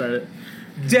start it.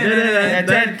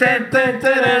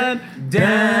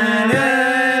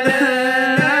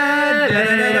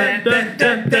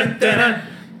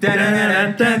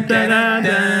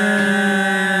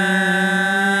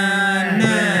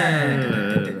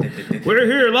 We're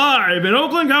here live in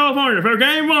Oakland, California for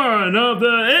Game 1 of the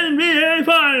NBA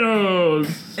Finals.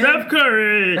 Steph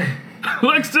Curry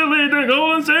likes to lead the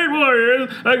Golden State Warriors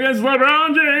against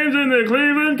LeBron James and the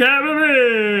Cleveland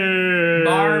Cavaliers.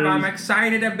 Barb, I'm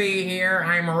excited to be here.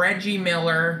 I'm Reggie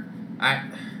Miller.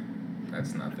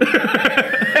 That's nothing.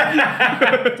 Damn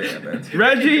it.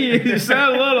 Reggie, you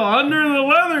sound a little under the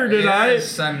weather tonight.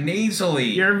 Yes, I'm nasally.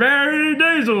 You're very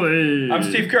nasally. I'm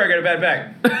Steve Kerr. I got a bad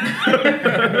back.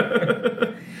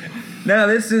 No,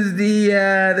 this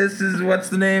is what's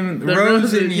the name? The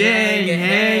Rosen and Yang.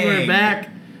 Hey, we're back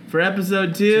for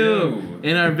episode 2.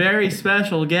 And our very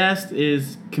special guest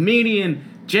is comedian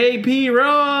J.P.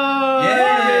 Roy.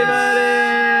 Yes.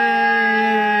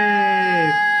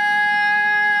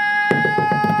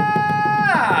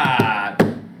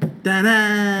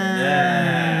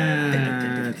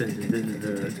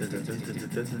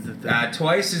 Everybody.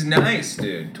 Twice is nice,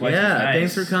 dude. Twice is nice.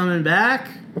 Thanks for coming back.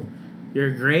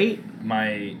 You're great.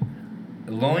 My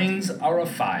loins are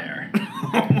afire.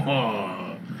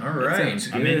 All right.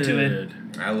 I'm into it.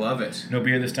 I love it. No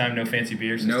beer this time. No fancy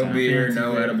beers. No this beer, Fancy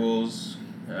no beer. edibles.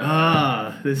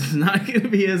 This is not going to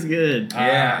be as good. time.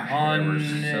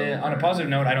 Yeah. On a positive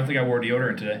note, I don't think I wore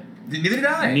deodorant today. Neither did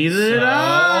I. Neither did So-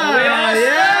 I.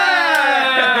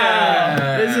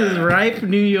 Yeah. This is ripe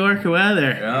New York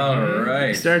weather. All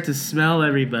right. Start to smell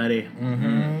everybody.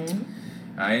 Mm-hmm.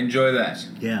 I enjoy that.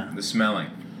 Yeah. The smelling.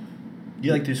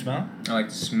 You like to smell? I like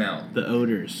to smell. The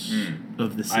odors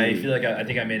of the city. I feel like I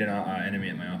think I made an enemy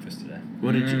at my office today.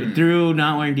 What did you... Through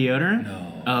not wearing deodorant?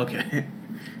 No. Oh, okay.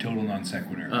 Total non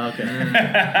sequitur. Okay.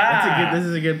 This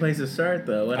is a good place to start,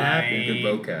 though. What happened? Good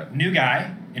vocab. New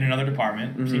guy in another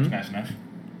department. Seems nice enough.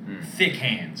 Thick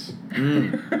hands.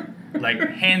 Like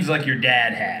hands like your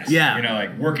dad has. Yeah. You know,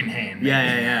 like working hand.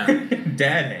 Yeah.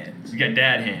 Dad hands. You got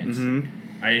dad hands. Mm-hmm.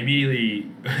 I immediately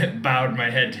bowed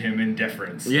my head to him in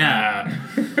deference. Yeah.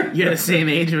 You had the same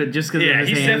age, but just because Yeah, of his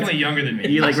he's hands, definitely younger than me.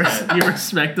 you like He's you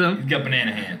respect him. got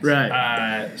banana hands.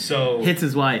 Right. So Hits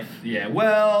his wife. yeah.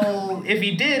 Well, if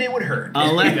he did, it would hurt.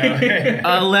 Allegedly.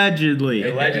 Allegedly.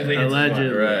 hits his wife.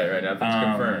 Allegedly. Right. Nothing's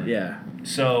confirmed. Yeah.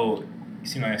 So you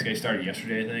see, my next guy started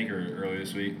yesterday, I think, or earlier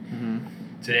this week. Mm-hmm.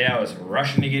 Today I was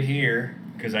rushing to get here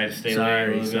because I had to stay late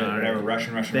a little bit. Whatever.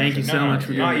 Rushing. Thank you so much for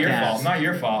doing Not the your cast. fault. Not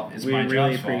your fault. It's We my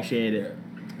really job's fault. appreciate it.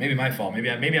 Maybe my fault. Maybe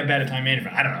I'm bad at time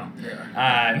management. I don't know.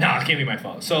 Yeah. No, it can't be my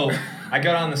fault. So I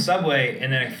got on the subway,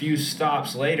 and then a few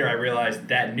stops later, I realized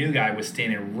that new guy was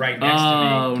standing right next to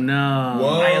Oh, me. no.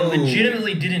 Whoa. I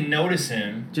legitimately didn't notice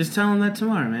him. Just tell him that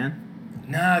tomorrow, man.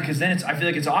 Nah, because then I feel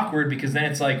like it's awkward because then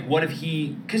it's like, what if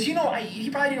he... Because, he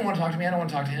probably didn't want to talk to me. I don't want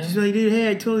to talk to him. Just like, dude,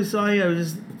 hey, I totally saw you. I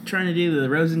was just trying to do the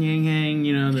Rosen and Yang,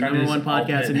 the Trying to number do one this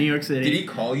podcast in New York City. Did he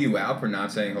call you out for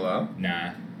not saying hello?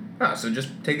 Nah. Oh, so just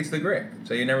take it to the grave.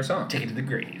 So you never saw him. Take it to the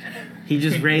grave. He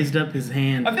just raised up his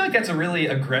hand. I feel like that's a really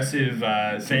aggressive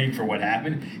saying for what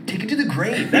happened. Take it to the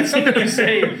grave. That's something you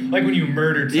say like when you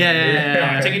murdered somebody.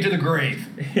 Yeah. No, take it to the grave.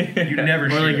 You never Or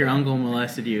should. like your uncle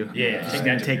molested you. Yeah, Just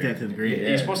take that to the grave.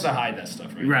 You're supposed to hide that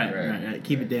stuff, right? Right.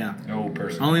 Keep it down. No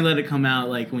person. Only let it come out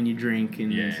like when you drink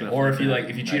and stuff. Or like if you that.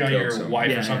 if you cheat I on killed your someone.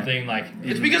 wife Yeah. or something, like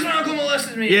it's because my uncle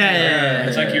molested me. Yeah.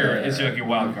 It's like your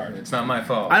wild card. It's not my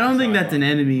fault. I don't think not that's an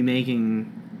enemy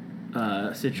making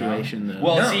situation though.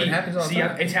 Well, No, see, it happens all the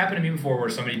time. it's happened to me before where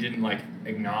somebody didn't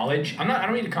acknowledge. I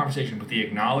don't need a conversation, but the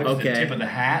acknowledge the Okay. tip of the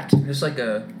hat. Just like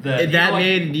a... That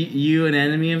made you an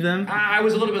enemy of them? I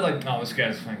was a little bit like, oh, this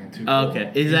guy's fucking too cool. Oh,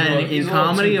 okay. Is He's that a little- in he's a little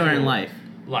comedy too or in cool. life?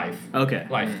 Life. Okay.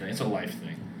 Life thing. It's a life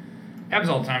thing. Happens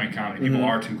all the time in comedy. People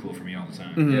are too cool for me all the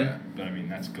time. Mhm. Yeah. But I mean,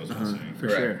 that goes without saying. For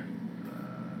Right. sure.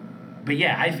 But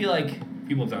yeah, I feel like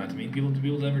people have done it to me.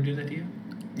 People ever do that to you?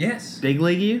 Yes. Big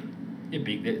league you? Yeah,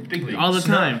 it's big league. All the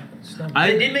time.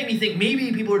 It did make me think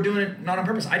maybe people are doing it not on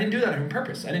purpose. I didn't do that on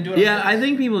purpose. I didn't do it on Yeah, purpose. I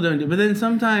think people don't do. But then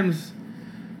sometimes,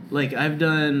 I've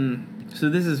done. So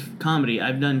this is comedy.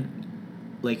 I've done,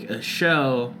 a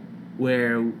show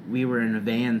where we were in a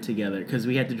van together because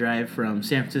we had to drive from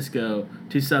San Francisco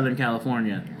to Southern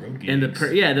California. Road And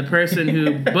the person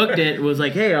who booked it was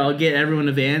like, "Hey, I'll get everyone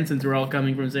a van since we're all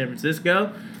coming from San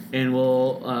Francisco, and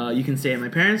you can stay at my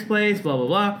parents' place, blah blah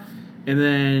blah." And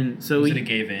then Was it a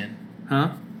gay van? huh?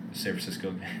 San Francisco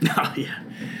van. Oh yeah.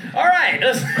 All right.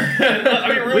 Let's,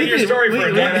 ruin your story for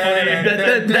a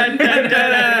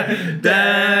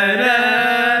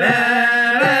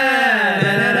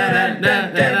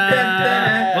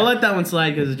We'll let that one slide.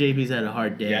 slide because JP's had a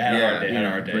hard day. Yeah, I had a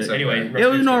hard day. But Anyway, it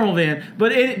was a normal van.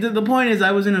 But the point is,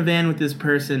 I was in a van with this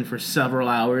person for several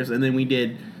hours, and then we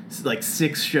did like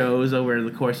 6 shows over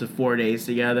the course of 4 days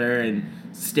together, and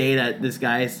stayed at this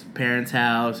guy's parents'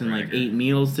 house and like ate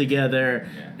meals together,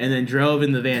 and then drove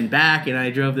in the van back, and I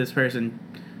drove this person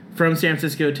from San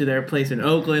Francisco to their place in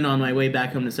Oakland on my way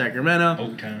back home to Sacramento.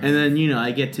 Oaktown. And then,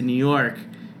 I get to New York,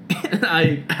 and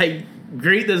I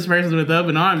greet this person with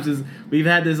open arms because we've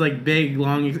had this like big,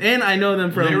 long... and I know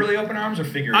them from... Literally open arms or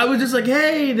figurative? I was just like,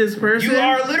 hey, this person... You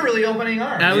are literally opening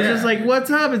arms. I was just like,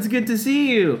 what's up? It's good to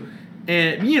see you.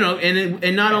 And,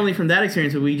 and not only from that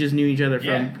experience, but we just knew each other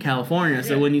from California.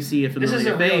 So when you see a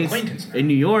familiar face in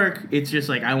New York, it's just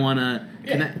like, I want to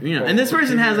connect, And this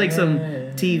person has like some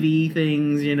TV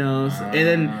things, and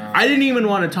then I didn't even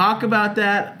want to talk about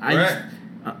that.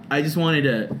 I just wanted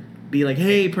to be like,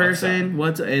 hey, person,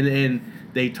 what's up? And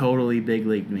they totally big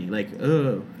leagued me. Like,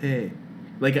 oh, hey.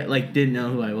 Like didn't know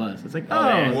who I was. It's like,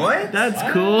 oh, what? That's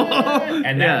cool.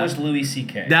 And that was Louis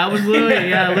C.K. That was Louis.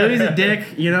 Yeah, Louis a dick.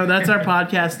 That's our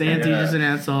podcast stance. He's just an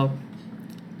asshole.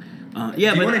 Do you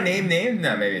want to name names?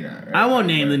 No, maybe not. Right? I won't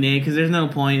name the name because there's no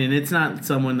point, and it's not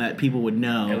someone that people would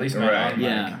know. At least not on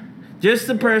yeah. Just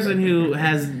the person who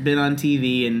has been on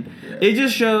TV, and it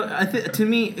just showed. To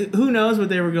me, who knows what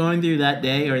they were going through that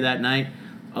day or that night,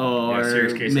 or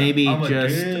maybe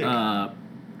just.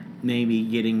 Maybe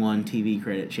getting one TV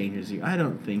credit changes you. I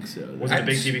don't think so. Was it a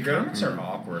big TV credit? Comics are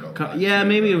awkward.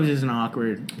 Maybe it was just an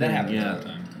awkward. That happens all the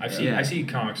time. I see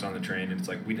comics on the train, and it's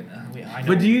like I know.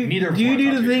 But do you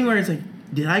do the thing where it's like,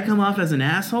 did I come off as an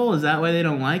asshole? Is that why they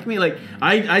don't like me? Like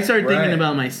I started thinking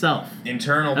about myself.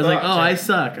 Internal. I was like, I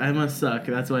suck. I must suck.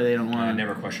 That's why they don't want. I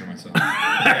never question myself.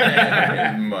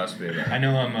 It must be that. I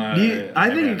know I'm. I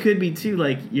think it could be too.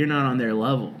 Like you're not on their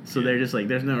level, so they're just like,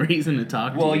 there's no reason to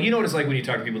talk to you. Well, you know what it's like when you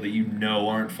talk to people that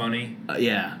aren't funny.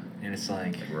 Yeah. And it's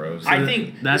like Rose. I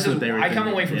think that's what they were. I come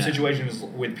away from situations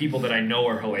with people that I know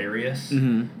are hilarious,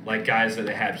 like guys that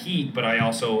have heat, but I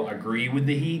also agree with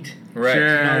the heat. Right.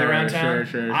 Sure, around town.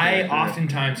 Sure, I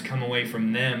oftentimes come away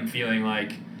from them feeling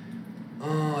like,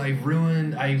 oh, I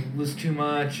was too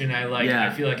much, and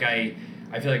I feel like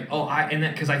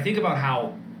because I think about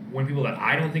how when people that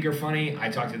I don't think are funny, I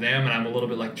talk to them, and I'm a little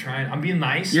bit like I'm being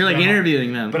nice. You're like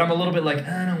interviewing them. But I'm a little bit like,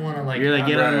 I don't want to like. You're like,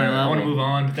 get on my level. I want to move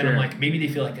on, but then I'm like, maybe they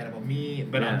feel like that about me,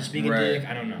 but I'm just being a dick.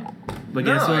 I don't know. But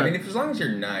guess what? I mean, as long as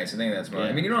you're nice, I think that's fine.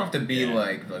 I mean, you don't have to be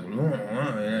like right.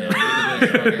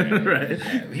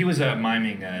 He was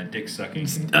miming dick sucking.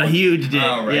 A huge dick.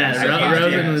 Oh, right. Yeah,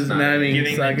 Rosen was miming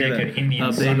giving the dick an Indian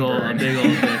a big old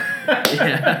dick.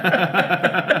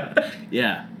 Yeah.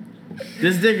 Yeah.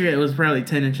 This dick was probably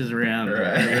 10 inches around.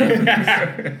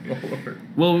 Right.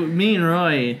 Well, me and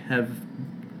Roy have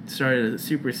started a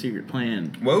super secret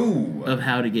plan. Whoa! Of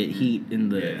how to get heat in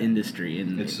the industry,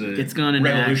 and it's gone into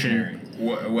revolutionary.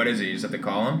 Action. What is it? You just have to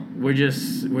call him. We're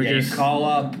just call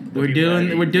up. We're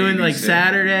doing like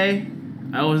Saturday.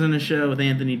 I was in a show with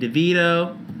Anthony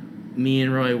DeVito. Me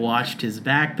and Roy washed his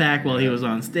backpack while he was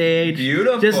on stage.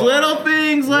 Beautiful. Just little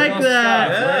things like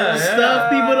that.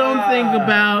 Stuff people don't think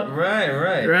about.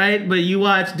 Right? But you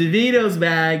watch DeVito's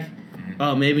bag.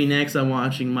 Oh, maybe next I'm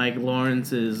watching Mike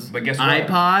Lawrence's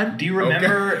iPod. Do you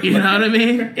remember? Okay. You know what I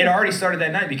mean? It already started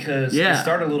that night because it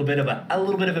started a little bit of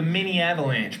a mini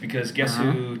avalanche because guess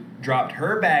who dropped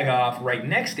her bag off right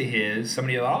next to his?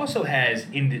 Somebody that also has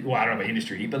I don't know about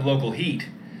industry heat, but local heat.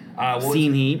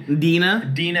 Scene heat.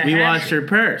 Dina. We watched her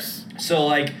purse. So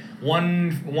like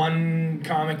one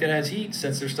comic that has heat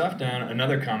sets their stuff down.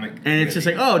 Another comic, and it's just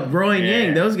like, oh, Roy and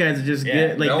Yang. Those guys are just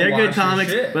good. Like they're good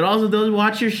comics, but also they'll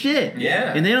watch your shit.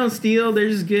 Yeah, and they don't steal. They're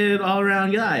just good all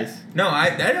around guys. No,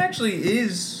 that actually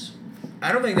is.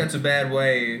 I don't think that's a bad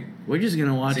way. We're just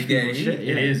gonna watch people's shit.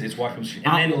 It is. It's watch people's shit.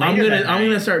 I'm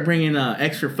gonna start bringing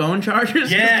extra phone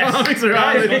chargers. Yes. Comics are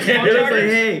always like,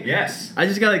 hey, yes. I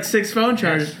just got like 6 phone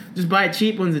chargers. Yes. Just buy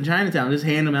cheap ones in Chinatown. Just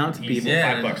hand them out to people.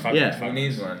 Yeah, $5. Who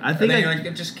needs one? I think you're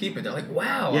like, just keep it. They're like,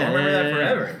 wow, I'll remember that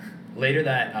forever. Later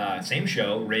that same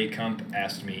show, Ray Kump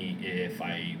asked me if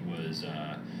I was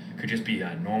could just be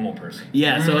a normal person.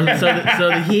 Yeah, so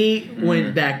the heat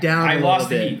went back down. I lost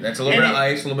the heat. That's a little bit of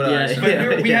ice, a little bit of ice.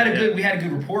 But we had a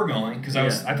good rapport going because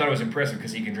I thought it was impressive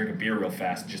because he can drink a beer real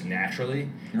fast just naturally.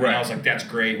 Right. And I was like, that's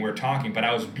great. And we're talking, but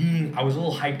I was a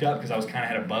little hyped up because I was kind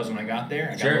of had a buzz when I got there.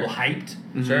 I got a little hyped.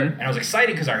 Sure. And I was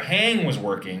excited because our hang was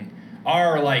working.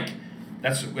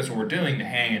 That's what we're doing, to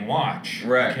hang and watch.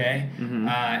 Right. Okay. Mm-hmm.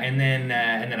 And then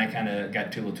I kind of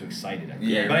got a little too excited.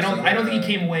 Yeah. But I don't think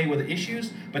he came away with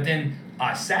issues. But then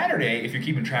Saturday, if you're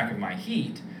keeping track of my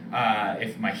heat,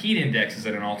 if my heat index is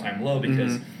at an all-time low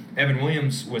because Evan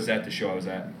Williams was at the show I was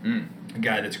at, a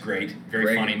guy that's great,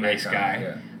 very funny, nice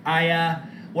guy. Yeah.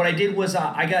 What I did was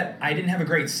I didn't have a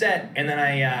great set, and then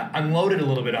I unloaded a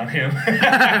little bit on him.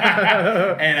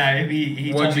 And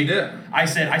he What'd told me, you do? I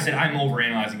said I'm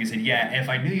overanalyzing. He said, yeah, if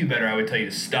I knew you better, I would tell you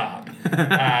to stop.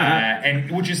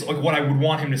 And which is like what I would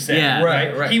want him to say. Yeah.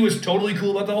 Right. He was totally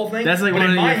cool about the whole thing. That's like but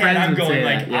one in of my your head, friends I'm would going say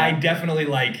like that, yeah. I definitely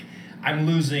I'm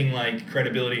losing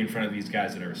credibility in front of these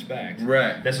guys that I respect.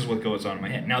 Right. This is what goes on in my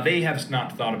head. Now they have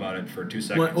not thought about it for 2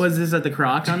 seconds. What was this at the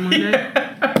Croc on Monday?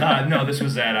 No, this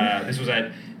was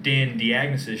at Dan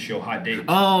Diagnos's show, Hot Dates.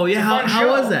 Oh yeah, It's a fun how show.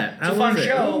 was that? It's a fun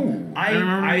show. Ooh. I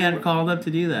remember we got called up to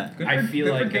do that. Good I for- feel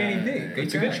good for like Danny D. Good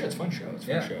it's a good guy. show. It's a fun show. It's a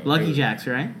Yeah. fun show. Lucky Jacks,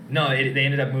 right? No, they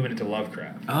ended up moving it to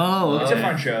Lovecraft. Oh, It's okay. a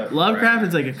fun show. Lovecraft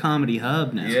is like a comedy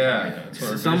hub now. Yeah. That's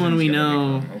what our Someone we vision's gonna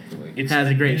know become, hopefully. It's has a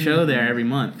the great new- show there every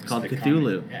month it's called the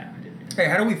Cthulhu. comedy- Yeah. Hey,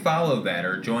 how do we follow that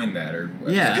or join that or?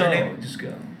 Yeah. Just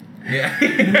go.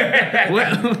 Yeah.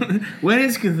 When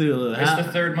is Cthulhu? It's the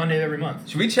third Monday of every month.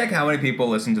 Should we check how many people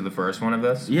listened to the first one of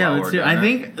this? Yeah, while let's we're do. doing I that?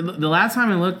 think the last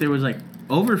time I looked, there was like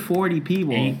over 40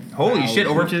 people. Holy shit,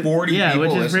 over Which is- 40 yeah, people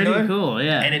which is listen pretty to it? cool.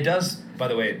 Yeah. And it does, by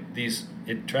the way,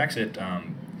 it tracks it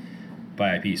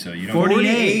by IP, so you don't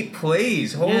 48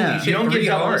 plays. Holy Yeah. shit, you don't get 3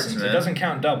 double hearts, listens. man. It doesn't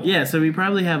count double. Yeah, so we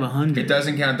probably have 100. It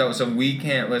doesn't count double, so we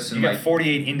can't listen. You got like,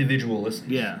 48 individual listens.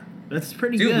 Yeah, that's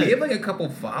pretty dude, good. we have like a couple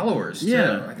followers too.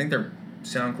 Yeah. I think they're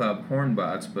SoundCloud porn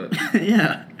bots, but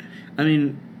Yeah, I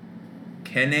mean,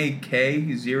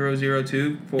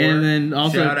 KenAK002 and then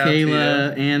also Shout out to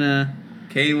Kayla, Anna.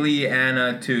 Kaylee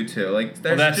Anna Tutu. Like,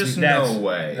 there's just no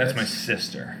way. That's my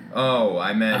sister. Oh,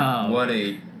 I meant what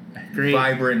a Great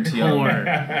vibrant young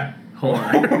whore.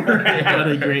 Whore.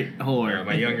 What a great whore.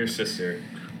 My younger sister.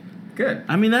 Good.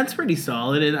 I mean, that's pretty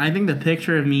solid. And I think the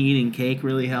picture of me eating cake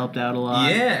really helped out a lot.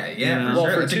 Yeah, You know? for Well,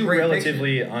 sure. for That's a two great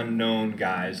relatively unknown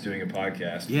guys doing a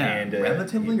podcast. Yeah. And,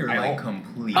 relatively or I like hope-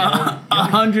 complete?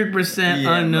 100%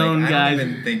 Yeah, unknown like, I guys. don't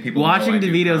even think people Watching know I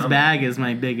do DeVito's comedy. bag is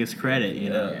my biggest credit. You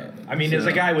know. Yeah. I mean, as So-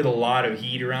 a guy with a lot of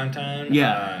heat around town.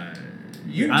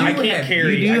 You do I can't have-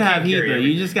 carry. You do I can't have heat carry though.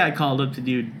 everything. You just got called up to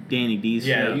do Danny D's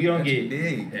Yeah, show. you don't That's get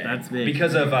big. yeah. That's big.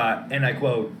 Because of and I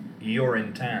quote, "You're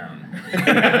in town."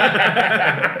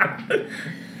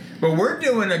 But we're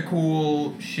doing a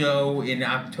cool show in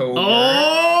October.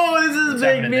 Oh, this is What's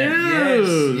big happening there?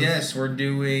 news. Yes, we're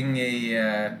doing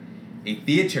a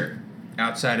theater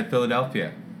outside of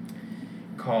Philadelphia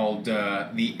called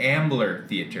the Ambler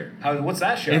Theater. What's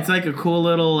that show? It's like a cool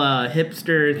little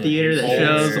hipster theater that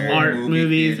shows hipster art movie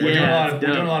movies. theater. we're, Yeah, doing it's a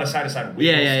dope. lot of side-to-side.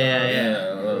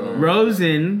 Yeah.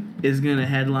 Rosen is gonna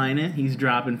headline it. He's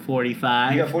dropping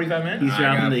 45. You got 45 minutes. He's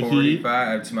dropping the heat.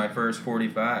 45. It's my first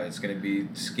 45. It's gonna be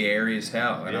scary as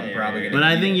hell, and I'm probably gonna. But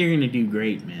I eat think it. you're gonna do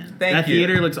great, man. Thank that you.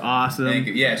 theater looks awesome. Thank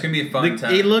you. Yeah, it's gonna be a fun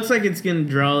time. It looks like it's gonna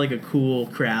draw like a cool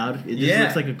crowd. It just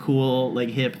looks like a cool like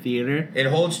hip theater. It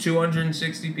holds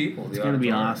 260 people. It's gonna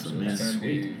be awesome, It's man. gonna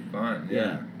be fun.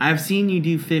 Yeah. I've seen you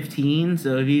do 15,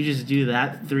 so if you just do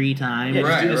that 3 times, Yeah,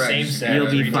 just do the same Just set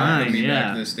You'll be every time fine, I'll be yeah.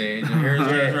 back to the stage. And here's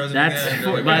Rosen that's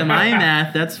again. by my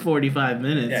math, that's 45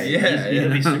 minutes. Yeah, It'll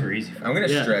be yeah. super easy. I'm gonna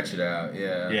Yeah. stretch it out.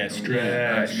 Yeah. Yeah, I'm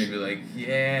stretch. just gonna be like,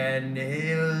 yeah,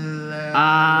 nail.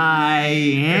 I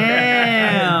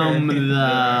am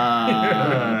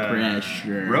the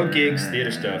pressure. Road gigs,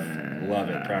 theater stuff. Love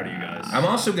it. Proud of you guys. I'm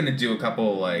also gonna do a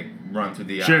couple like run through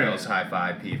the Sure. aisles, high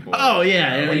five people. Oh,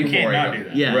 yeah. Well, you can't Before I not go. do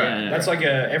that. Yeah, Right. yeah, yeah. That's like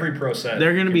every pro set.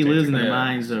 They're gonna be contains losing it. their Yeah.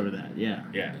 minds over that. Yeah.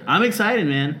 Yeah. I'm excited,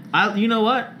 man. You know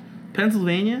what?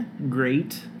 Pennsylvania,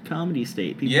 great comedy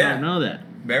state. People Yeah. don't know that.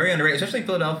 Very underrated, especially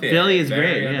Philadelphia. Philly is Very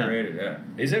great, yeah. underrated, yeah.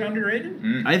 Is it underrated?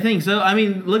 Mm. I think so. I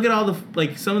mean, look at all the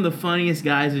some of the funniest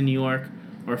guys in New York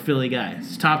are Philly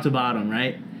guys, top to bottom,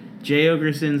 right? Jay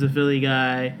Ogerson's a Philly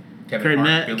guy.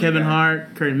 Kevin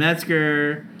Hart, Kurt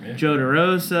Metzger, Yeah. Joe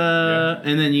DeRosa,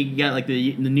 and then you got like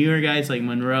the newer guys like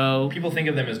Monroe. People think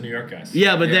of them as New York guys.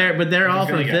 Yeah, but Yeah. they're all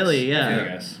Philly from guys. Philly. They're Yeah. Philly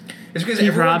guys. It's because Steve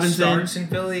everyone Robinson. starts in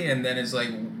Philly and then it's like,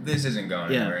 this isn't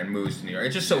going Yeah. anywhere and moves to New York.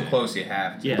 It's just so close you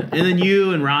have to. Yeah, and then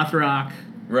you and Rothrock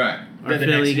Right. are They're the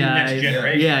Philly next guys.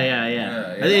 generation. Yeah.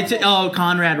 Yeah. It's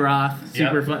Conrad Roth,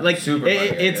 super Yeah. fun. Like Super funny,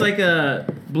 it's yeah. like a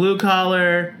blue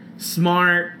collar,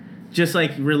 smart, just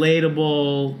like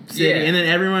relatable city, Yeah. and then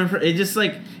everyone. It just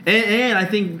like and I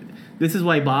think this is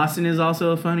why Boston is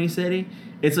also a funny city.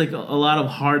 It's like a lot of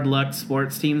hard luck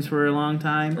sports teams for a long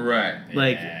time. Right.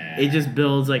 Like Yeah. it just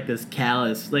builds like this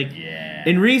callous. Like Yeah.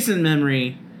 in recent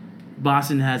memory,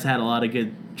 Boston has had a lot of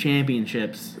good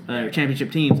championships,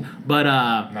 championship teams. But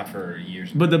not for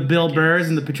years. But the Bill Burrs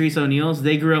and the Patrice O'Neills,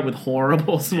 they grew up with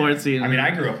horrible sports teams. I mean,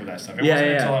 I grew up with that stuff. It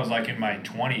wasn't until I was like in my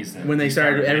 20s that when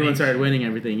everyone started winning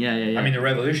everything. Yeah. I mean, the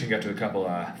Revolution got to a couple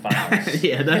of finals.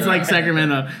 Yeah, that's like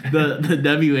Sacramento. The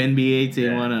WNBA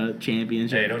team won a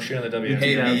championship. Hey, don't shit on the WNBA.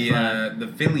 Hey, the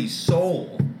Philly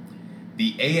Soul,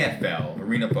 the AFL,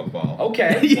 Arena Football.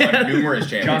 Okay. Won numerous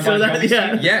championships.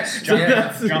 Yes. John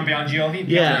Biangioli.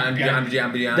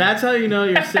 Yeah. That's how you know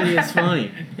your city is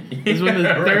funny. Is when the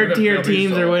third-tier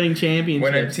teams are winning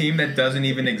championships. When a team that doesn't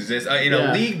even exist, in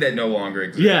a league that no longer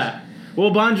exists. Yeah.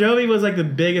 Well, Bon Jovi was like the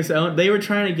biggest. They were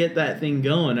trying to get that thing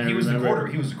going. He was the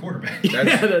quarterback.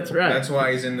 That's right. That's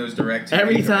why he's in those direct.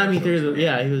 Every time he threw he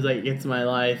was like, "It's my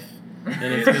life,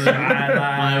 and it's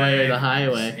my way or the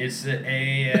highway." It's the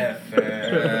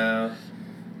AFL.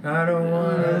 I don't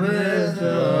wanna live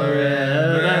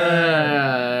forever.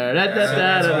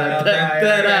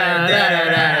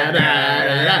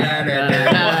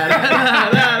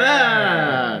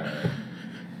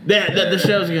 The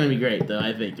show's gonna be great, though.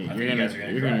 I think you're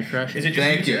gonna crush it. Is it just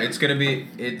Thank you. It's gonna be.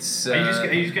 It's. Are you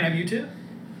just gonna have you two?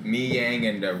 Me, Yang,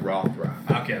 and Rothrock.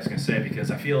 Okay, I was gonna say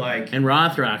because I feel like and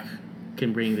Rothrock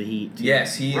can bring the heat. Too.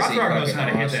 Yes, he's Rothrock knows how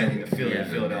to hit that in the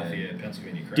Philadelphia,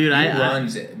 Pennsylvania crowd. Dude, he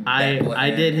runs it.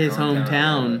 I did his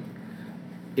hometown.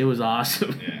 It was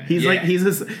awesome. Yeah.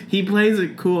 He plays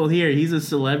it cool here. He's a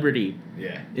celebrity.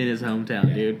 Yeah. In his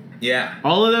hometown, dude. Yeah.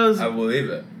 All of those. I believe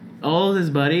it. All of his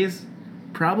buddies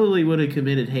probably would have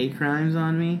committed hate crimes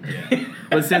on me. Yeah.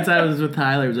 But since I was with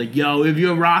Tyler, it was like, yo, if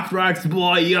you're Rothrock's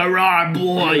boy, you're our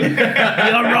boy. You're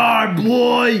our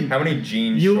boy. How many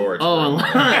jean shorts? Oh, a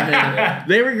lot, man.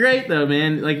 They were great, though,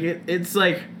 man. Like, it's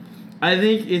like, I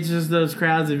think it's just those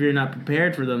crowds, if you're not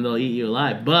prepared for them, they'll eat you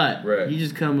alive. But you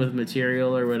just come with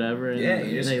material or whatever, and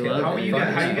they love it.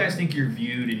 How do you guys think you're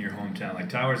viewed in your hometown? Like,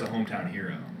 Tyler's a hometown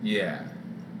hero. Yeah.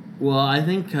 Well, I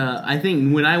think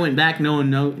when I went back, no one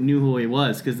knew who he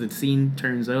was because the scene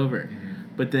turns over. Mm-hmm.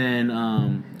 But then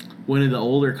one of the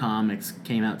older comics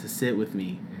came out to sit with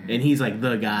me, and he's like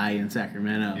the guy in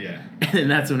Sacramento. Yeah. And then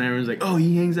that's when everyone's like, "Oh,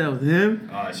 he hangs out with him."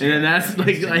 Oh, and then that's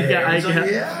like, yeah.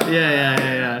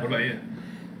 What about you?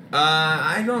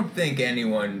 I don't think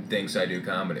anyone thinks I do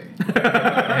comedy.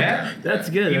 Yeah,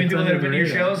 that's good. Even people that have been to your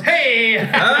shows. Hey!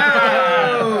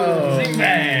 Oh! Zing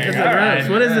bang! It's a roast.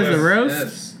 What is this? A roast?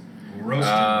 Yes.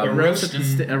 A roast at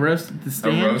the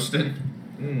stand. A roasted?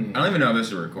 I don't even know if this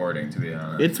is a recording, to be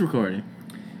honest. It's recording.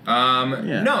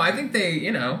 No, I think they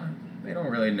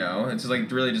don't really know. It's like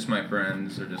really just my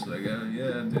friends. They're just like, oh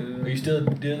yeah, dude. Are you still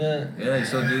doing that? Yeah, you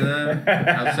still do that?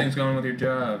 How's things going with your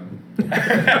job?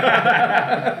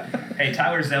 Hey,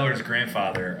 Tyler Zeller's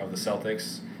grandfather of the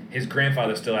Celtics. His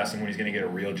grandfather still asks him when he's going to get a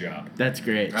real job. That's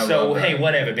great. So, hey,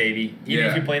 whatever, baby. Even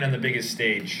if you're playing on the biggest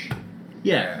stage.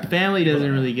 Yeah, family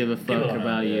doesn't really give a fuck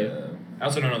about you. I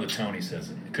also don't know the tone he says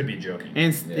it. It could be joking.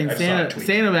 And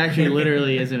stand-up actually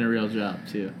literally isn't a real job,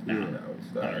 too. No,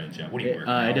 it's not a real job. What do you work?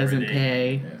 It doesn't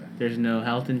pay. Yeah. There's no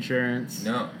health insurance.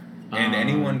 No. And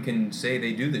anyone can say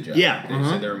they do the job. Yeah. They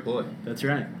say they're employed. That's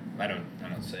right. I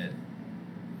don't say it.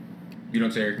 You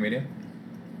don't say you're a comedian?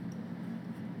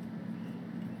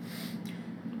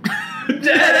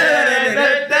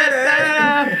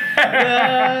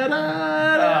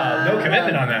 No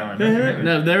commitment on that one.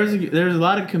 No, there was a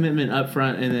lot of commitment up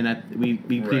front, and then we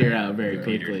petered out very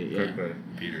quickly.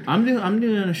 Petered. I'm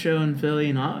doing a show in Philly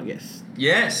in August.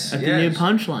 Yes. At the new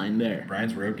Punchline there.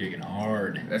 Brian's road gigging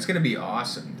hard. That's gonna be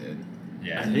awesome, dude.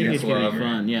 Yeah, I think it's gonna be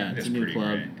fun. Yeah, it's a new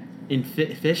club. Great. In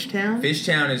Fishtown?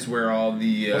 Fishtown is where all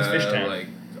the What's Fishtown? like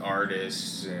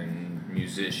artists and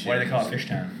musicians. Why do they call it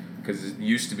Fishtown? Because it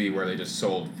used to be where they just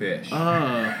sold fish. Oh.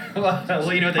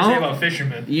 Well, you know what they say about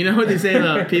fishermen. You know what they say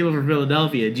about people from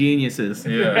Philadelphia? Geniuses.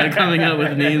 Yeah. They're coming up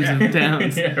with names of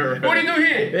towns. Yeah, right. What do you do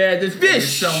here? Yeah, there's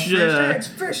fish. It's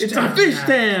fish. It's a fish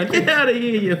town. Get out of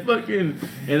here, you fucking.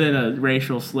 And then a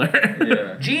racial slur.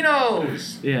 Yeah.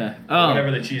 Geno's. Yeah. Oh.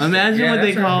 Whatever the cheese. Imagine what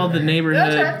they call the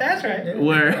neighborhood. That's right.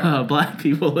 Where black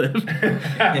people live.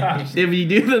 If you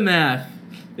do the math,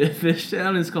 if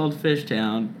Fishtown is called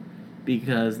Fishtown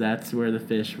because that's where the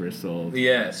fish were sold.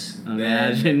 Yes.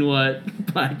 Imagine what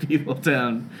black people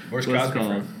town Where's was Cosby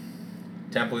called. from?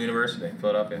 Temple University,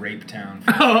 Philadelphia. Rape Town.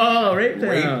 Oh, Rape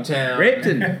Town.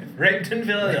 Rapetown. Rapetown,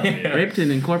 Philadelphia.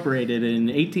 Rapetown incorporated in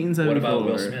 1874. What about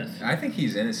Will Smith? I think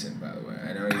he's innocent, by the way.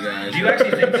 I know you guys. Do you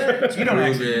actually think that? You don't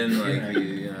proven, actually.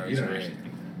 he's don't right. actually.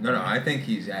 No, I think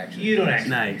he's actually. You don't actually.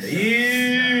 Nice.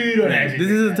 You don't actually. This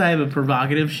is the type of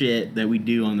provocative shit that we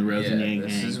do on the Rosen and Yang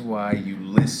This Hang. is why you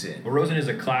listen. Well, Rosen is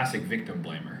a classic victim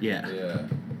blamer. Yeah. Yeah.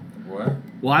 What?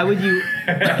 Why would you?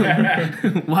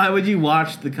 Why would you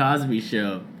watch the Cosby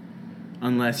Show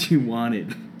unless you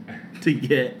wanted to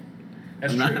get?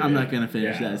 That's I'm true. I'm not gonna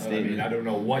finish that statement. I mean, I don't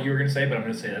know what you were gonna say, but I'm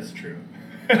gonna say that's true.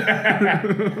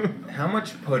 How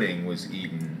much pudding was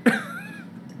eaten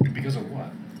Because of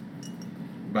what?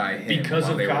 by him Because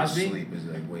while of they Cosby? were asleep as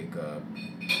they wake up?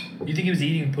 You think he was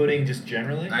eating pudding just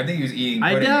generally? I think he was eating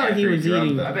I pudding doubt after he was drugged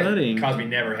eating them. I bet pudding. Cosby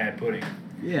never had pudding.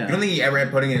 Yeah. You don't think he ever had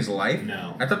pudding in his life?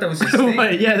 No. I thought that was his thing.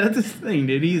 Wait, yeah, that's his thing,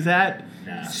 dude. He's at.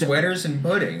 Nah. Sweaters and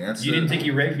pudding. That's You didn't think he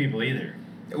raped people either.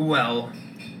 Well,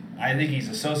 I think he's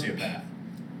a sociopath.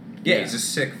 yeah, he's a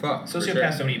sick fuck. for sure.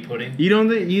 Sociopaths don't eat pudding. You don't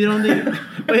think?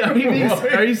 Wait,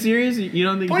 are you serious? You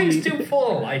don't think? Pudding's too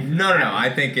full of life. No. I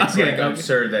think it's Okay, like okay.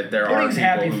 absurd that there Pudding's are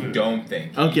happy people who food. don't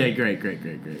think. Okay, great.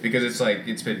 Because it's like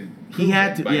it's been. He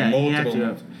had to. by Yeah, he had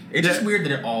multiple. to. It's just weird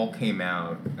that it all came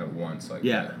out at once like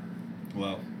Yeah. that.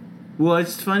 Well, Well,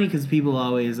 it's funny because people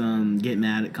always get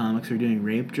mad at comics for doing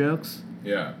rape jokes,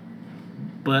 Yeah.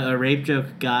 but a rape joke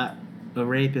got a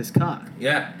rapist caught.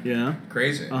 Yeah. You know,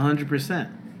 Crazy. 100%.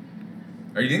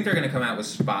 Or you think they're gonna come out with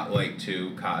Spotlight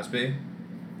 2 Cosby?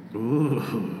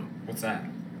 Ooh. what's that?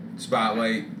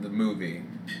 Spotlight, the movie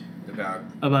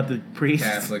About the priest.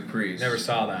 Catholic priests. Never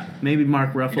saw that. Maybe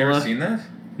Mark Ruffalo. You never seen that?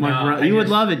 No, I you would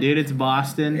just- love it, dude. It's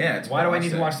Boston. Yeah. It's Why do I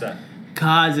need to Boston. watch that?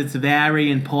 Cause it's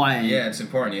very important. Yeah, it's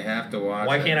important. You have to watch.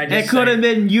 Why it. can't I It just could have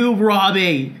say, been you,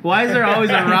 Robbie. Why is there always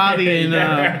a Robbie in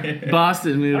Yeah.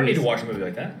 Boston movies? I don't need to watch a movie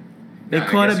like that. No, It I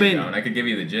could guess have you been. don't. I could give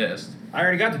you the gist. I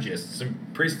already got the gist. Some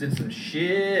priest did some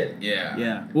shit. Yeah.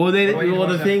 Yeah. Well, What do I need to the watch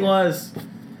that thing for? was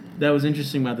that was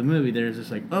interesting about the movie. There's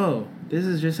just like, oh, this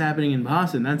is just happening in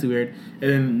Boston. That's weird. And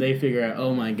then they figure out,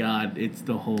 oh my God, it's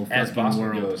the whole As fucking Boston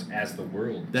world. goes, as the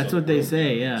world. That's so what the they world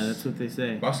say. goes. Yeah, that's what they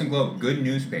say. Boston Globe, good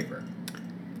newspaper.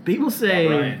 People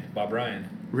say Bob Bryan.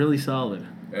 really solid.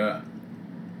 Yeah.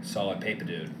 Solid paper,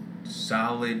 dude.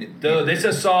 Solid. Dude, this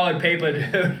is solid paper,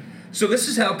 dude. So this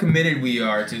is how committed we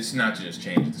are to. It's not to just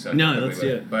change the subject. No, quickly, let's do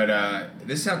it. But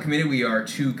this is how committed we are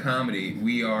to comedy.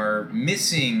 We are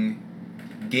missing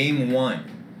Game 1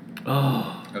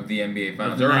 Oh, of the NBA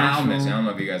Finals. the Or I'll national miss it. I don't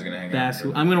know if you guys are gonna hang out.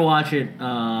 basketball. I'm gonna watch it.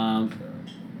 I'm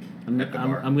At the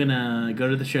bar. gonna go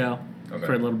to the show Okay.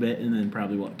 for a little bit and then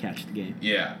probably catch the game.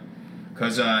 Yeah.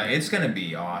 Because it's gonna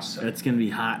be awesome. It's gonna be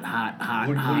hot.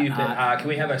 What do you think? Can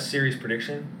we have a series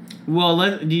prediction? Well,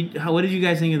 what did you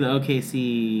guys think of the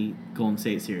OKC Golden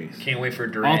State series? Can't wait for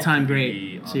Durant All-time to great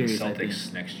be on series, the I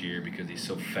Celtics next year because he's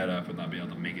so fed up with not being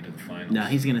able to make it to the finals. No,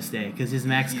 he's gonna stay because his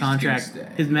max He's gonna contract. stay.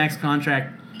 His max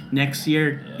contract next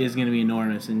year Yeah. is gonna be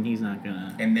enormous, and he's not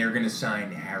gonna. And they're gonna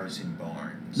sign Harrison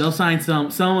Barnes. They'll sign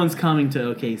someone's coming to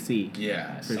OKC.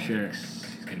 Yeah. For sure. He's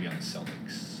gonna be on the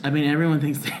Celtics. I mean, everyone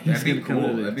thinks that he's That'd be gonna come to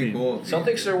cool. the That'd be team. cool.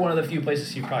 Celtics are one of the few places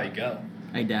he'd probably go.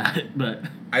 I doubt it, but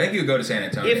I think you would go to San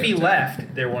Antonio. If he too.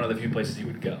 left, they're one of the few places he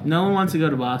would go. no one wants to go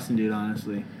to Boston, dude.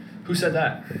 Honestly, Who said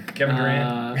that? Kevin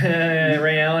Durant,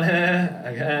 Ray Allen,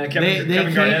 Kevin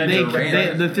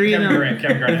Garnett, the three of Kevin them, Durant,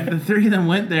 Kevin Garnett. the three of them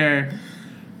went there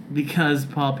because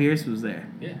Paul Pierce was there.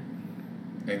 Yeah.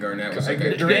 And Garnett was like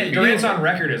a Durant's on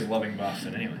record as loving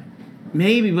Boston anyway.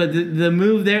 Maybe, but the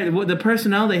move there, the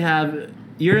personnel they have,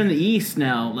 you're in the East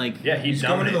now. Like, Yeah, he's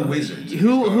going to the dominating. Wizards.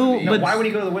 Who- No, but- why would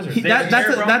he go to the Wizards?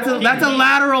 that's a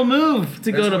lateral move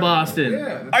to go to Boston.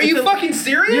 Yeah. Are you It's a- fucking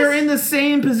serious? You're in the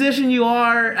same position you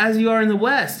are as you are in the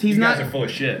West. He's You not, guys are full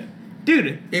of shit.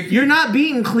 dude. If You're you- not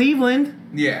beating Cleveland.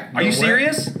 Yeah. Are you no way.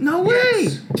 serious? No way.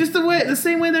 Yes. Just the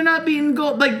same way they're not beating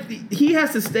gold. Like he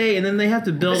has to stay, and then they have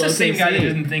to build. It's the same guy that OKC.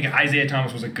 didn't think Isaiah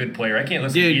Thomas was a good player. I can't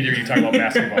listen Dude. to either of you talk about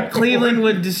basketball. Cleveland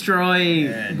would destroy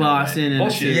Yeah, no Boston way. in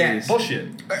Bullshit. a series. Yes. Bullshit.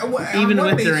 Even On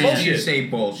what with Durant. basis do you Bullshit. say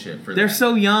bullshit for They're that?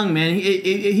 so young, man.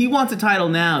 He wants a title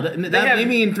now. That have-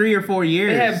 maybe in 3 or 4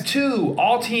 years. They have two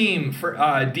all-team for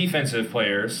defensive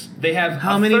players. They have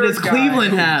How a many third does guy.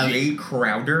 Cleveland have? Jay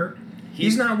Crowder.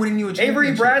 He's not winning you a Avery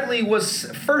championship. Bradley was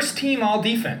first-team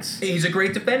all-defense. He's a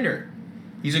great defender.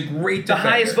 He's a great The defender.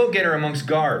 highest vote getter amongst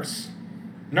guards.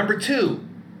 Number 2,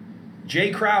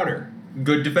 Jay Crowder.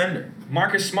 Good defender.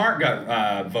 Marcus Smart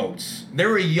got votes.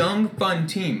 They're a young, fun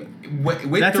team. With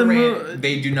That's a Durant, move-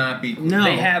 they do not beat. No.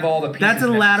 They have all the pieces That's a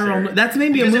lateral. necessary. That's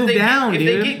maybe Because a move if they down, get, dude.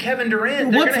 If they get Kevin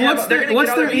Durant, they're what's gonna have, they're gonna what's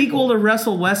get their other equal people. to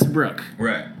Russell Westbrook?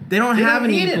 Right. They don't They have don't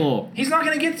an need equal. him. He's not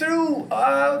going to get through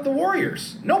the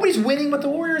Warriors. Nobody's winning but the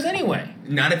Warriors anyway.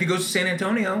 Not if he goes to San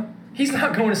Antonio. He's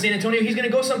not going to San Antonio. He's going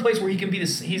to go someplace where he can be.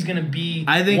 He's going to be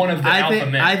I think. one of the alpha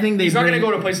men. I think they. He's bring, not going to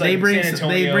go to a place they like bring, San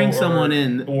Antonio. They bring or someone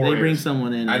in. the They Warriors. bring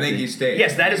someone in. I think he stays.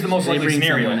 Yes, that is the most They likely bring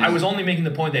scenario. someone in. I was only making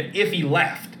the point that if he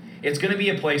left, it's going to be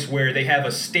a place where they have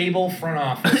a stable front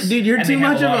office. Dude, you're and too they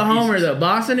have much of lot a homer, pieces. though.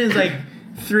 Boston is like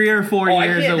 3 or 4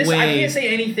 years away. I can't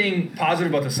say anything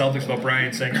positive about the Celtics about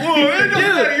Bryan saying, "Oh, it doesn't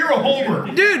matter, you're a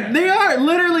homer." Dude, they are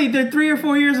literally. They're 3 or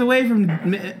 4 years away from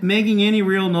making any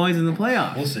real noise in the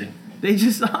playoffs. We'll see. They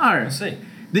just are. We'll see.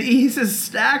 The East is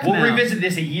stacked now. We'll revisit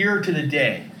this a year to the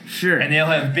day. Sure. And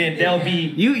they'll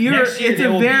be. It's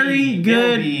a very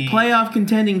good playoff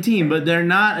contending team, but they're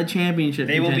not a championship.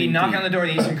 They will be knocking team. on the door of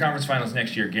the Eastern Conference Finals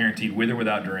next year, guaranteed, with or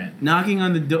without Durant. Knocking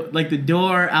on the door, like the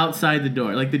door outside the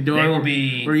door, like the door they will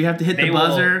be, where you have to hit the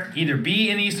buzzer. Will either be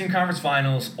in the Eastern Conference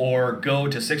Finals or go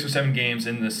to 6 or 7 games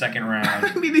in the second round.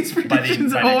 I mean, these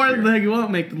predictions, or they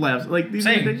won't make the playoffs. Like these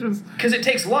predictions, because it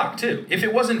takes luck too. If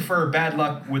it wasn't for bad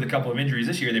luck with a couple of injuries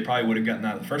this year, they probably would have gotten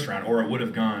out of the first round, or it would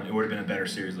have gone. It would have been a better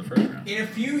series the first round. In a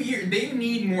few years, they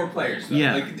need more players. Though.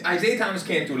 Yeah. Like Isaiah Thomas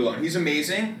can't do it alone. He's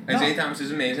amazing. No. Isaiah Thomas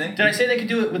is amazing. Did I say they could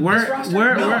do it with this roster?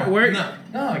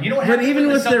 No. You know what but happened even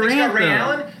when with the Celtics Durant, got Ray though.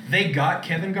 Allen? They got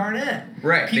Kevin Garnett.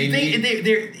 Right.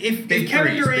 If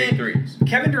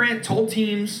Kevin Durant told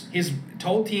teams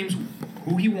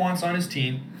who he wants on his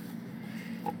team,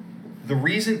 the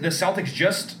reason the Celtics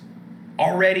just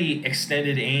already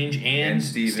extended Ainge and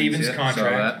Stevens'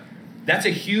 contract. That's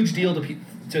a huge deal to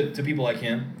people like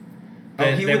him.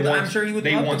 I'm sure he would.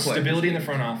 They want stability in the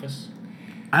front office.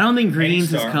 I don't think green's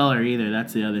his color either.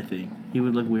 That's the other thing. He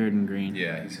would look weird in green.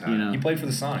 Yeah, he's hot. You know, he played for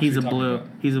the Sonics. He's a blue.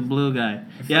 He's a blue guy.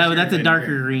 Yeah, but that's a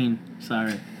darker green.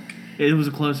 Sorry, it was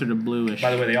closer to bluish.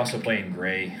 By the way, they also play in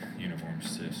gray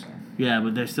uniforms too. So. Yeah,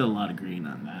 but there's still a lot of green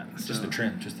on that. So. Just the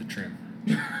trim.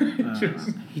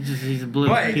 He's a blue.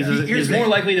 But he's more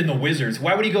likely than the Wizards.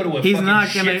 Why would he go to a fucking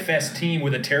shit-fest team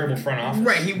with a terrible front office?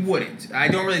 Right, he wouldn't. I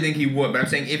don't really think he would, but I'm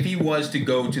saying if he was to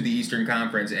go to the Eastern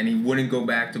Conference and he wouldn't go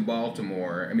back to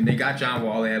Baltimore, I mean, they got John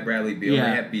Wall, they had Bradley Beal, they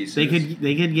had pieces. They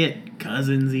could get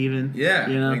Cousins even. Yeah,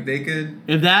 you know? like they could.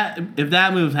 If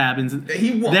that move happens,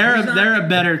 he won't. They're a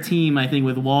better team, I think,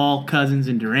 with Wall, Cousins,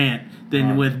 and Durant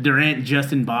than with Durant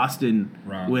just in Boston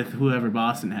with whoever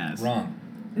Boston has. Wrong.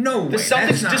 No way. The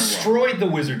Celtics destroyed the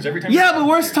Wizards every time. Yeah, but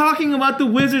we're talking about the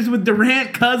Wizards with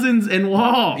Durant, Cousins, and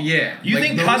Wall. Yeah. You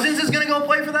think Cousins is going to go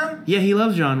play for them? Yeah, he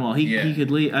loves John Wall. He could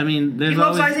leave. I mean, he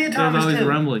loves Isaiah Thomas always too.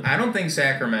 rumbling. I don't think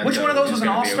Sacramento. Which one of those was an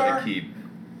all-star?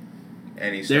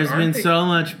 There's been so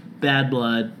much bad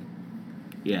blood.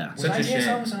 Yeah. Was Isaiah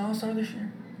Thomas an all-star this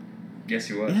year? Yes,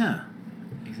 he was. Yeah.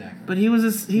 Exactly. But he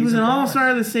was an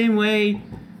all-star the same way,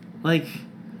 like.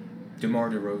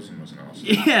 DeMar DeRozan was an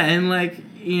all-star. Yeah, and like.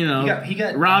 You know, he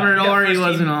got Robert Horry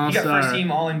was an all-star. He got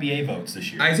first-team All-NBA votes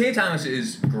this year. Isaiah Thomas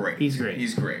is great. He's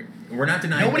great. We're not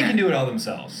denying Nobody can do it all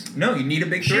themselves. No, you need a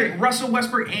big three. Russell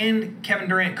Westbrook and Kevin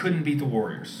Durant couldn't beat the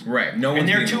Warriors. Right. No one. And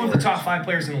they're 2 of the top 5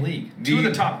 players in the league. 2 of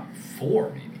the top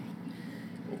 4, maybe.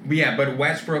 Yeah, but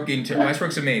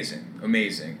Westbrook's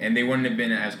amazing, and they wouldn't have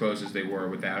been as close as they were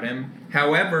without him.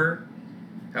 However,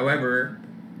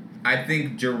 I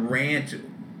think Durant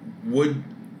would.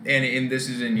 And this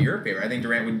is in your favor. I think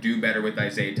Durant would do better with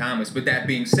Isaiah Thomas. But that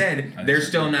being said, they're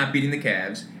still not beating the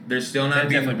Cavs. They're still not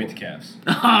beating. Definitely beat the Cavs.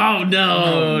 Oh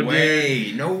no! No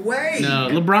way! No way! No,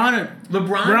 LeBron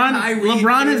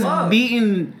has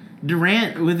beaten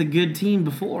Durant with a good team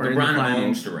before. LeBron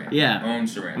owns Durant. Yeah,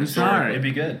 owns Durant. I'm sorry. It'd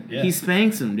be good. Yeah. He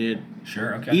spanks him, dude.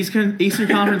 Sure. Okay. Eastern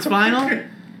Conference Final.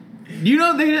 You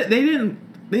know they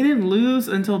didn't lose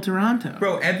until Toronto.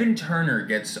 Bro, Evan Turner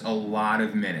gets a lot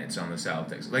of minutes on the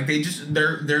Celtics. Like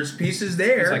there's pieces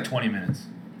there. It's like 20 minutes.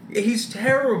 He's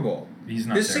terrible. He's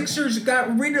not. The Sixers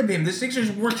got rid of him. The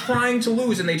Sixers were trying to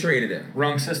lose and they traded him.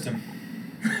 Wrong system.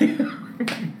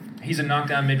 He's a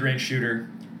knockdown mid-range shooter.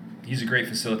 He's a great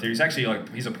facilitator. He's actually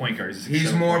he's a point guard.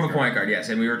 He's more of a point guard, yes.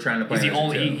 And we were trying to play. He's the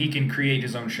only he can create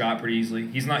his own shot pretty easily.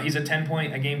 He's a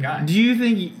 10-point a game guy. Do you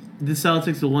think the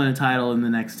Celtics will win a title in the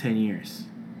next 10 years?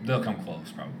 They'll come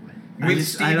close, probably. With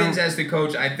Stevens as the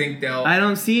coach, I think they'll. I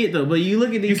don't see it though. But you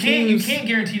look at these teams. You can't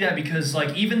guarantee that because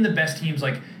even the best teams,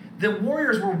 the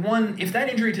Warriors were one. If that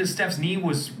injury to Steph's knee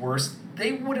was worse,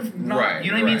 they would have not. Right,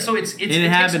 you know what I mean? So it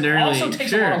happened early. Also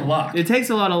takes a lot of luck. It takes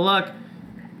a lot of luck,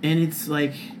 and it's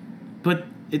but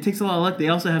it takes a lot of luck. They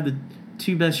also have the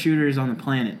 2 best shooters on the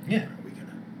planet. Yeah.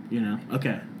 You know.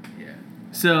 Okay. Yeah.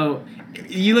 So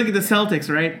you look at the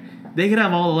Celtics, right? They could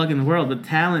have all the luck in the world, but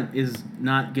talent is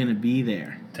not going to be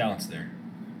there. Talent's there.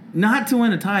 Not to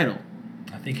win a title.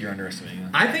 I think you're underestimating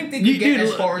that. I think they could get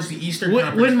as far as the Eastern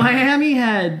Conference. When Miami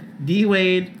had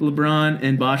D-Wade, LeBron,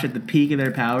 and Bosh at the peak of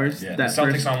their powers, the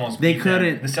Celtics almost they beat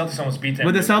couldn't. Them. The Celtics almost beat them.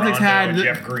 But the Celtics had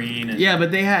Jeff Green. And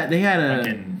but they had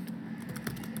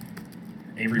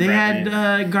Avery they Bradley.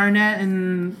 had Garnett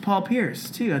and Paul Pierce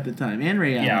too at the time, and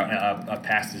Ray Allen. Yeah,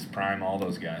 past his prime, all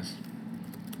those guys.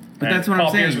 But that's what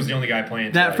I'm saying. Paul Pierce was the only guy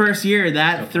playing. That first year,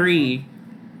 that 3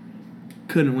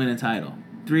 couldn't win a title.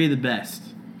 3 of the best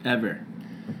ever.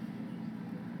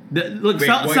 Look, Wait,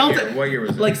 what year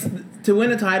was it? Like, to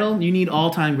win a title, you need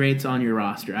all-time greats on your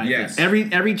roster. I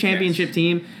think. Every championship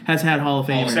team has had Hall of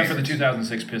Famers. Except for the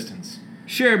 2006 Pistons.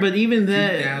 Sure, but even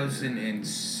then,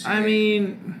 2006. I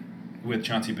mean, with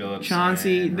Chauncey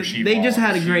Billups, they just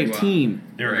had a great team.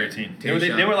 They were a great team.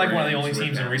 They were like one of the only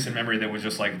teams in recent memory that was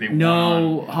just like they no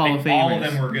won. Hall of Famers. All of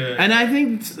them were good. And I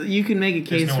think you can make a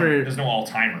case for there's no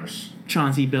all-timers.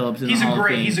 Chauncey Billups in he's the Hall a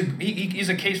great. of Fame. He's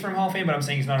a case for Hall of Fame, but I'm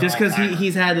saying he's not. Just because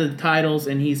he's had the titles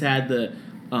and he's had the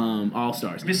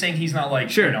All-Stars. I'm just saying he's not like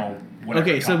sure. Whatever,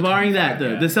 okay, so barring that,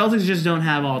 the Celtics just don't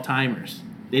have all-timers.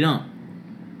 They don't.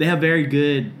 They have very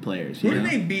good players. Who did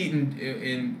they beat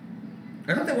in?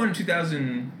 I thought they won in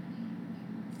 2000.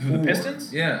 Who, the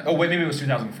Pistons? Yeah. Oh wait, maybe it was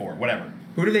 2004. Whatever.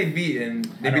 Who did they beat? And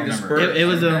they beat the remember. Spurs. It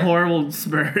was a horrible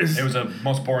Spurs. It was the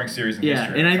most boring series in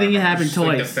history. And I think it happened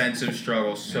twice. Defensive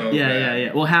struggle. So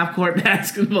yeah. Well, half-court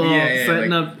basketball,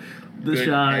 setting up the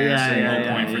shot.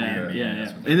 Yeah.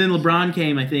 And then LeBron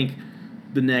came, I think,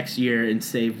 the next year and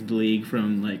saved the league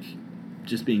from like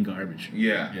just being garbage.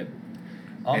 Yeah. Yep.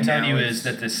 All I'm telling you is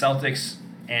that the Celtics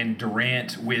and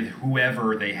Durant with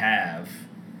whoever they have,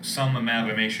 some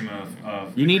amalgamation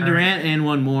of you need Durant and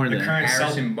one more. The then.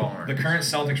 current Barnes. The current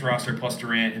Celtics roster plus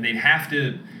Durant, and they'd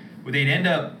end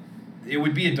up. It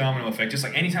would be a domino effect. Just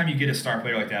like anytime you get a star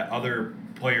player like that, other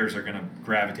players are going to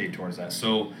gravitate towards that.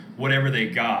 So whatever they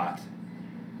got,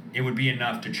 it would be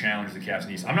enough to challenge the Cavs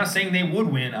and East. I'm not saying they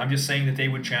would win. I'm just saying that they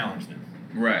would challenge them.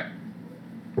 Right.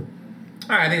 All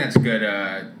right. I think that's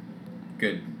a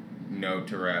good note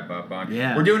to wrap up on.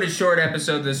 Yeah. We're doing a short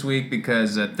episode this week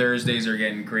because Thursdays are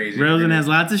getting crazy. Rosen has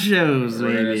lots of shows,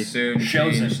 maybe. Soon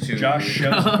Josh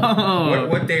shows.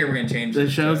 What day are we going to change the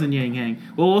shows in Yang Hang?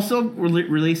 Well, we'll still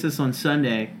release this on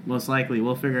Sunday, most likely.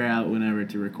 We'll figure out whenever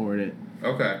to record it.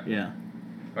 Okay. Yeah.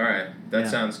 All right. That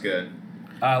sounds good.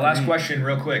 Last question,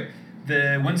 real quick.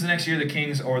 When's the next year the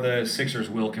Kings or the Sixers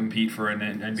will compete for an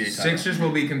NBA title? Sixers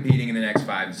will be competing in the next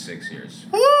 5 to 6 years.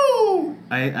 Woo!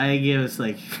 I give us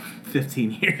like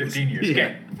 15 years. 15 years.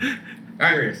 Yeah.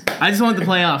 All right. I just want the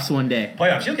playoffs one day.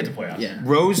 Playoffs. You'll get the playoffs. Yeah.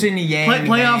 Rosen and Yang.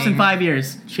 Playoffs in 5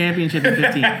 years. Championship in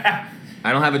 15. I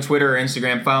don't have a Twitter or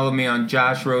Instagram. Follow me on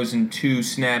Josh Rosen2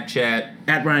 Snapchat.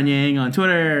 At Bryan Yang on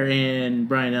Twitter and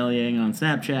Bryan L. Yang on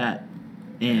Snapchat.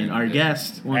 And our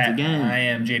guest, once again. I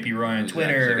am JP Roy on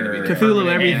Twitter. Cthulhu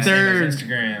every third.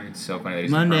 Instagram. It's so funny that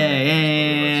he's Monday.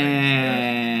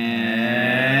 And